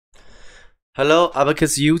Hello,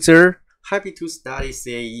 ABAQUS user. Happy to study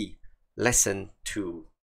CAE. Lesson 2.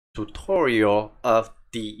 Tutorial of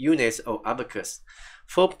the units of ABAQUS.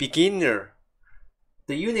 For beginner,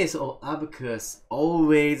 the units of ABAQUS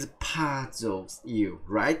always puzzles you,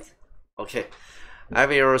 right? Okay, I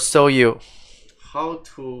will show you how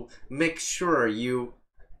to make sure you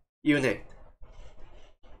unit.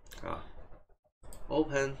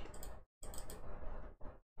 Open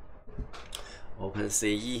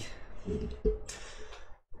CE.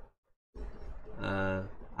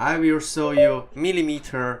 I will show you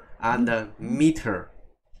millimeter and meter.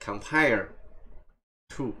 Compare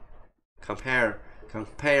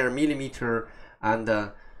millimeter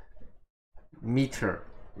and meter.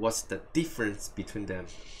 What's the difference between them?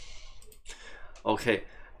 Okay,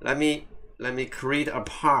 let me create a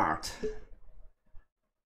part.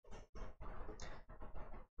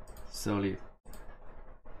 Solid.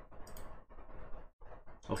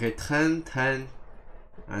 Okay, 10, 10,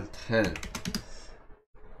 and 10.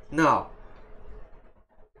 Now,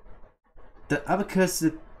 the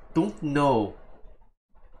ABAQUS don't know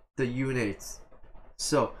the units,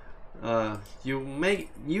 so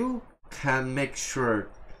you can make sure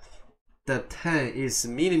the 10 is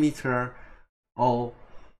millimeter or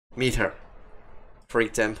meter. For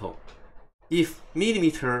example, if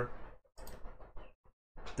millimeter,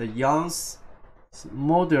 the Young's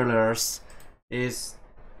modulus is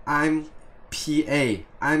MPa,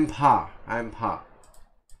 AMPA.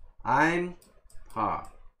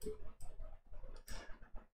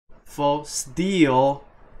 For steel,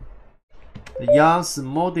 the Young's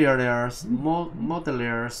modulus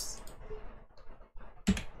 0.000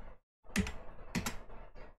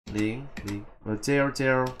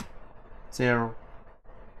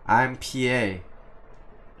 MPa.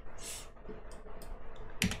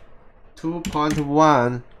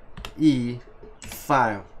 2.1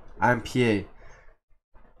 E5 MPa.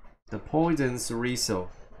 The Poisson's ratio.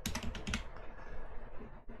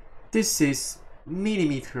 This is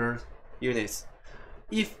millimeter units.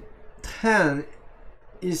 If 10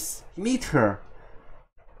 is meter,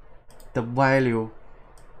 the value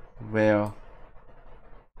will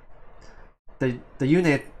the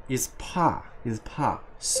unit is par.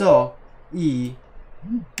 So E11.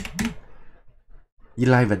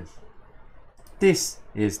 This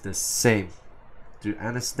is the same. Do you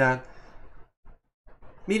understand?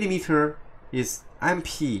 Millimeter is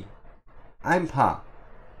MP, AMPA.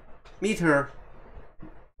 Meter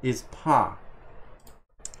is par.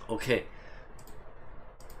 Okay.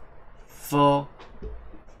 For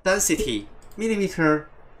density, millimeter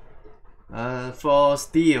for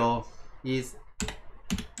steel is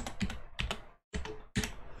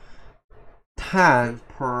 10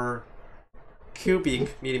 per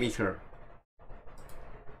cubic millimeter.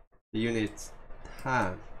 The unit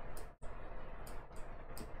 10.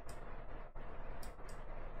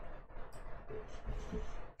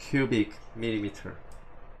 Cubic millimeter.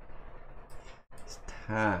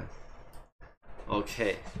 10.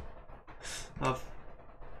 Okay.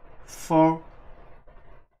 For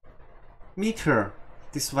meter,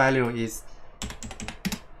 this value is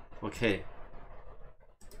okay.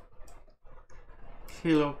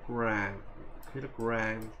 Kilogram,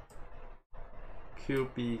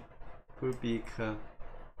 cubic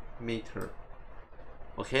meter.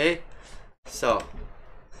 Okay, so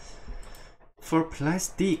for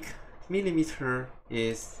plastic, millimeter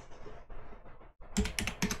is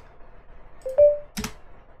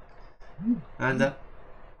and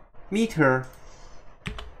meter.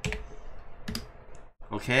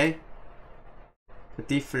 Okay, the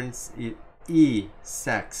difference is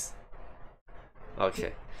E6.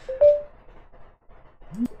 Okay.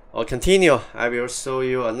 I'll continue. I will show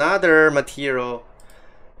you another material.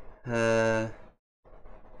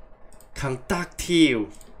 Conductive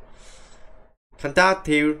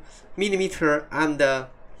millimeter and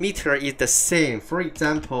meter is the same. For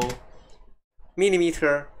example,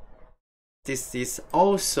 millimeter, this is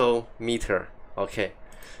also meter. Okay,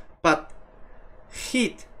 but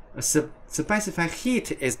heat, specified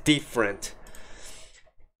heat is different.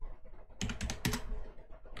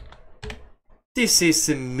 This is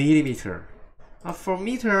a millimeter. For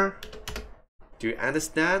meter, do you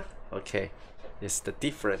understand? Okay, it's the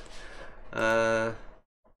different.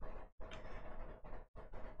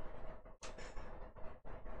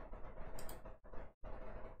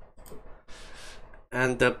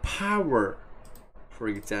 And the power, for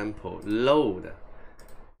example, load.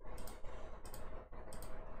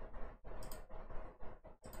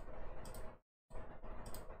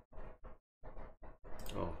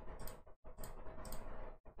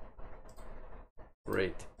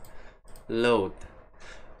 Great. Load.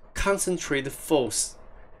 concentrated force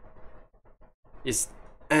is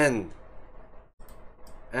N,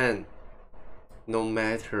 no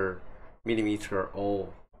matter millimeter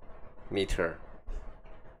or meter.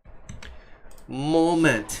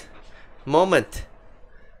 Moment,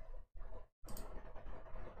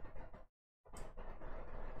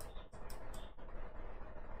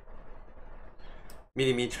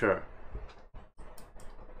 millimeter,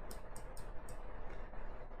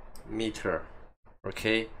 meter,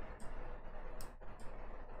 okay?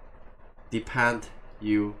 Depend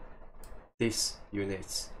you these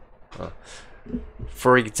units.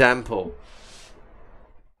 For example,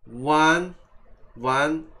 1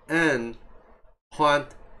 N point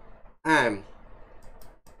M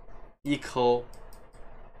equal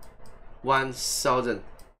 1000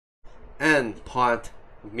 N point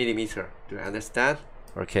millimeter. Do you understand?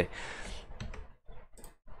 Okay.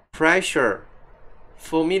 Pressure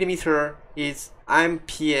for millimeter is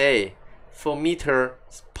MPa, for meter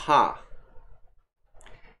is Pa.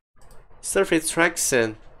 Surface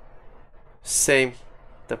traction, same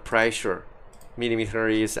the pressure. Millimeter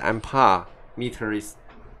is MPa, millimeter is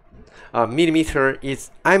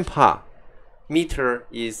MPa, meter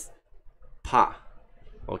is Pa.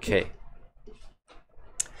 Okay.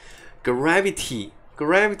 Gravity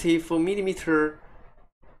for millimeter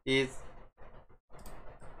is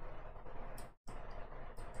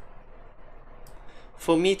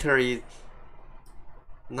for meter is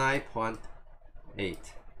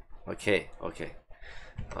 9.8. Okay.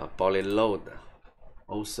 Body load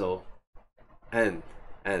also N.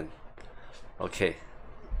 Okay.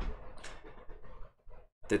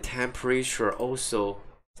 The temperature also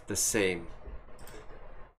the same.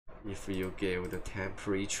 If you give the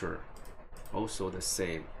temperature, also the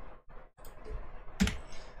same.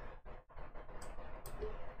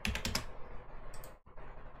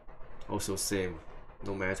 Also same,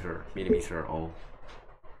 no matter millimeter or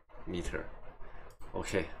meter.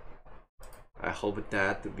 Okay. I hope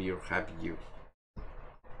that will help you.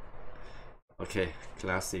 Okay,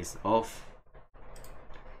 class is off.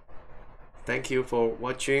 Thank you for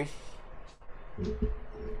watching.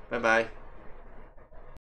 Bye bye.